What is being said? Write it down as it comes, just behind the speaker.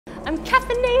I'm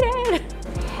caffeinated.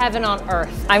 Heaven on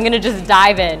earth. I'm gonna just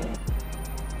dive in.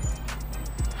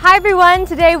 Hi everyone,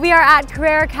 today we are at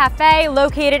Carrera Cafe,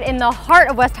 located in the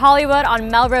heart of West Hollywood on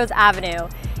Melrose Avenue.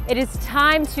 It is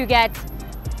time to get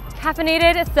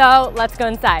caffeinated, so let's go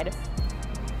inside.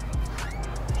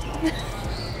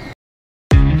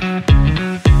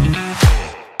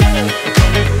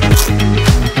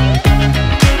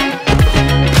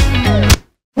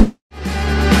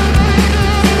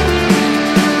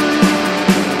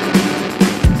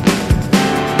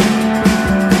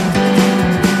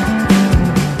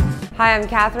 Hi, I'm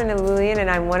Catherine and Lillian, and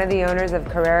I'm one of the owners of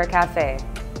Carrera Cafe.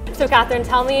 So Catherine,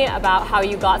 tell me about how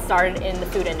you got started in the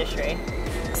food industry.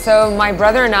 So my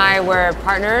brother and I were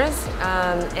partners,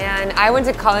 and I went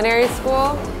to culinary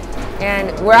school, and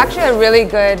we're actually a really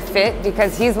good fit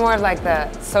because he's more of like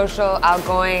the social,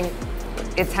 outgoing,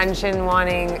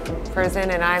 attention-wanting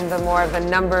person, and I'm the more of the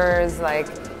numbers, like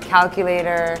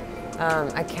calculator,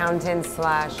 accountant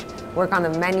slash work on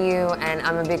the menu, and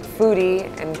I'm a big foodie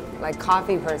and like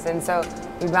coffee person, so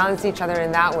we balance each other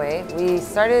in that way. We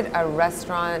started a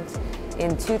restaurant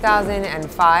in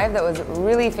 2005 that was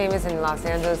really famous in Los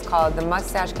Angeles called the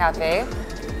Mustache Cafe,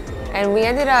 and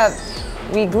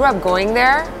we grew up going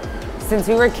there since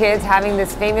we were kids, having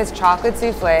this famous chocolate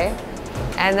souffle,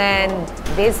 and then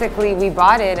basically we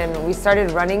bought it and we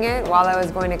started running it while I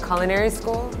was going to culinary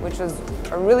school, which was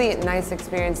a really nice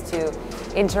experience to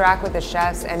interact with the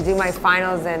chefs and do my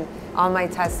finals and all my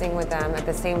testing with them at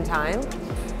the same time.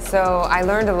 So I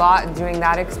learned a lot during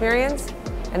that experience.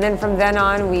 And then from then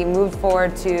on, we moved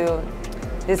forward to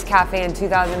this cafe in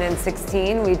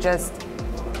 2016.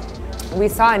 We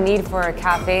saw a need for a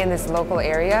cafe in this local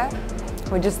area.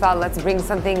 We just thought, let's bring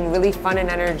something really fun and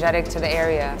energetic to the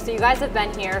area. So you guys have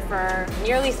been here for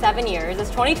nearly 7 years. It's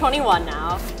 2021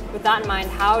 now. With that in mind,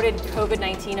 how did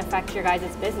COVID-19 affect your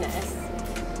guys' business?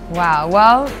 Wow,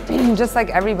 well, just like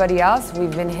everybody else,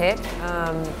 we've been hit.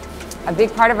 A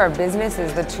big part of our business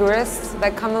is the tourists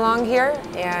that come along here,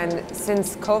 and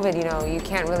since COVID, you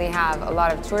can't really have a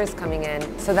lot of tourists coming in.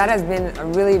 So that has been a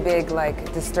really big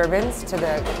disturbance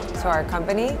to our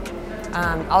company.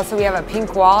 Also, we have a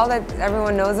pink wall that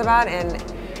everyone knows about, and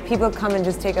people come and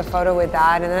just take a photo with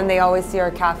that, and then they always see our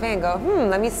cafe and go,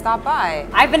 let me stop by.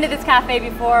 I've been to this cafe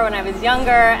before when I was younger,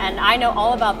 and I know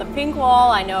all about the pink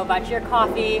wall, I know about your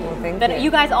coffee. Well, thank but you.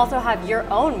 You guys also have your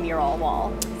own mural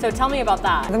wall. So tell me about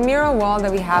that. The mural wall that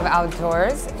we have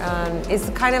outdoors is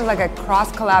kind of like a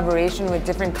cross collaboration with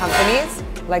different companies,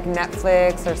 like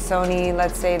Netflix or Sony.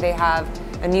 Let's say they have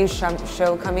a new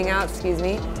show coming out, excuse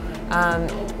me.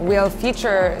 We'll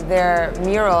feature their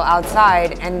mural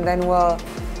outside, and then we'll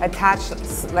attach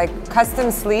custom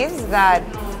sleeves that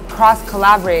cross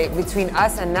collaborate between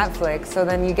us and Netflix. So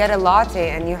then you get a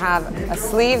latte and you have a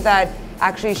sleeve that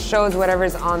actually shows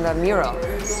whatever's on the mural.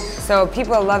 So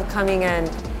people love coming in,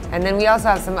 and then we also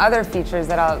have some other features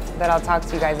that I'll talk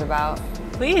to you guys about.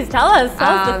 Please tell us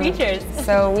the features.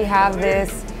 So we have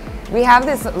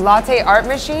this latte art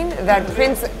machine that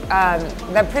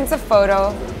prints a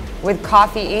photo with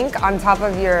coffee ink on top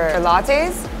of your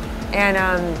lattes, and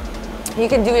you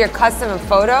can do your custom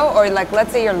photo, or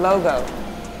let's say your logo,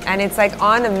 and it's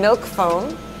on a milk foam,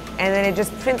 and then it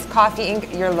just prints coffee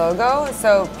ink your logo.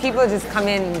 So people just come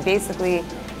in basically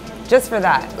just for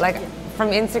that. From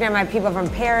Instagram, I have people from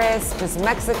Paris, just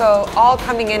Mexico, all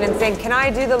coming in and saying, "Can I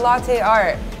do the latte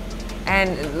art?"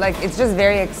 And it's just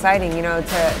very exciting,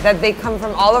 that they come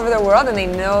from all over the world and they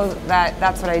know that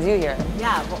that's what I do here.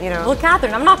 Yeah, well,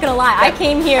 Catherine, I'm not gonna lie, I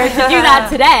came here to do that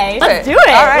today. Let's do it.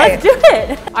 All right. Let's do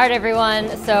it. All right,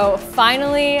 everyone. So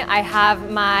finally, I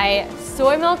have my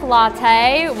soy milk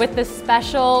latte with the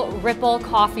special ripple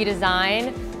coffee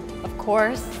design. Of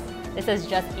course, it says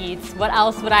Just Eats. What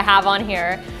else would I have on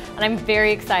here? And I'm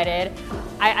very excited.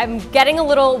 I'm getting a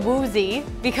little woozy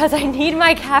because I need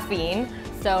my caffeine.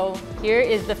 So here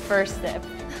is the first sip.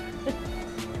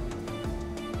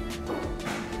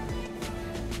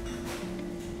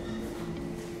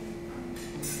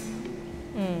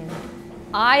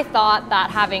 I thought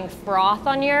that having froth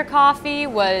on your coffee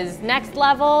was next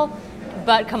level,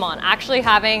 but come on, actually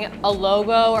having a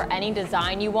logo or any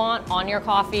design you want on your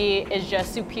coffee is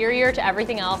just superior to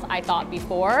everything else I thought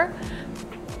before.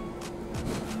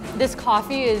 This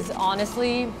coffee is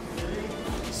honestly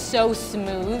so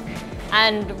smooth.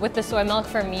 And with the soy milk,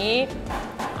 for me,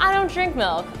 I don't drink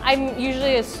milk. I'm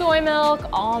usually a soy milk,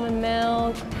 almond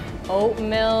milk, oat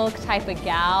milk type of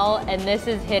gal, and this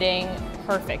is hitting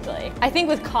perfectly. I think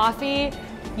with coffee,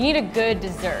 you need a good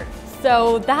dessert.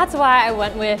 So that's why I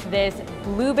went with this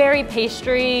blueberry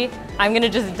pastry. I'm gonna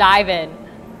just dive in.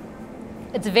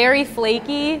 It's very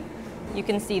flaky, you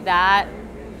can see that.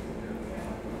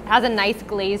 Has a nice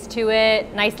glaze to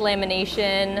it, nice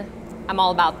lamination. I'm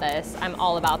all about this. I'm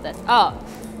all about this. Oh,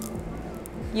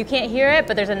 you can't hear it,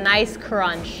 but there's a nice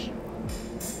crunch.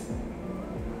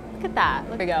 Look at that.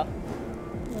 There we go.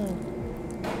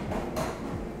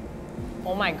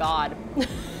 Oh my God.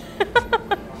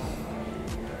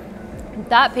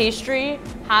 That pastry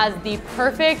has the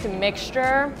perfect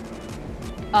mixture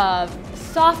of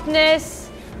softness,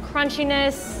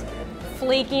 crunchiness,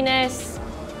 flakiness,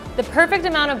 the perfect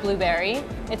amount of blueberry.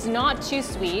 It's not too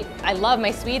sweet. I love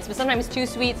my sweets, but sometimes too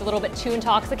sweet, it's a little bit too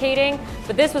intoxicating,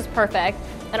 but this was perfect.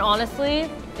 And honestly,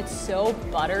 it's so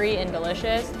buttery and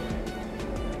delicious.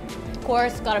 Of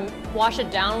course, gotta wash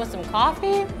it down with some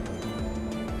coffee.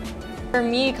 For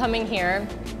me coming here,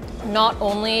 not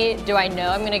only do I know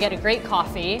I'm gonna get a great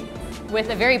coffee with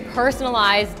a very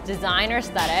personalized design or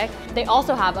aesthetic, they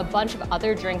also have a bunch of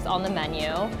other drinks on the menu,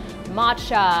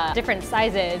 matcha, different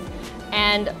sizes,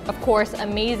 and of course,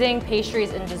 amazing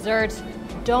pastries and desserts,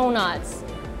 donuts,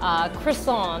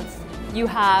 croissants. You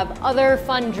have other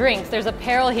fun drinks. There's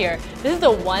apparel here. This is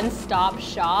a one-stop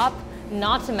shop,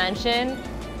 not to mention,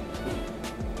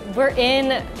 we're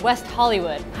in West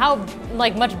Hollywood. How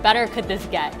much better could this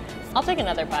get? I'll take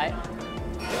another bite.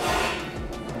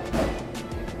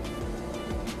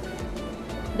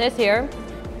 This here,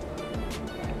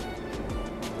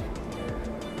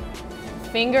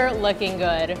 finger looking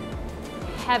good,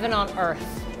 heaven on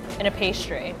earth in a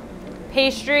pastry.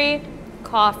 Pastry,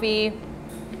 coffee,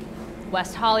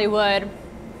 West Hollywood,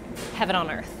 heaven on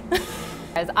earth.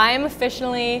 Guys, I am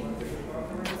officially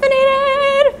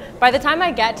caffeinated. By the time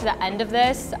I get to the end of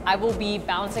this, I will be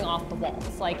bouncing off the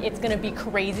walls. Like, it's gonna be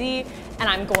crazy and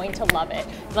I'm going to love it.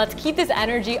 Let's keep this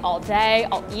energy all day,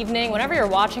 all evening. Whenever you're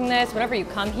watching this, whenever you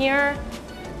come here,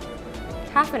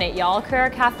 caffeinate, y'all. Carrera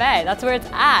Cafe, that's where it's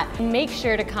at. Make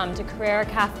sure to come to Carrera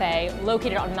Cafe,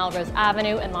 located on Melrose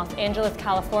Avenue in Los Angeles,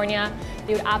 California.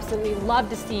 They would absolutely love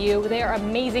to see you. They are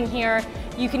amazing here.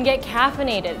 You can get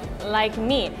caffeinated, like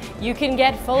me. You can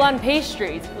get full-on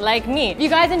pastries, like me. If you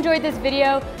guys enjoyed this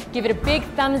video, give it a big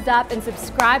thumbs up and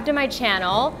subscribe to my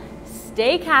channel.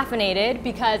 Stay caffeinated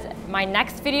because my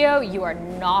next video you are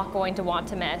not going to want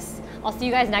to miss. I'll see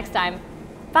you guys next time.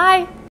 Bye.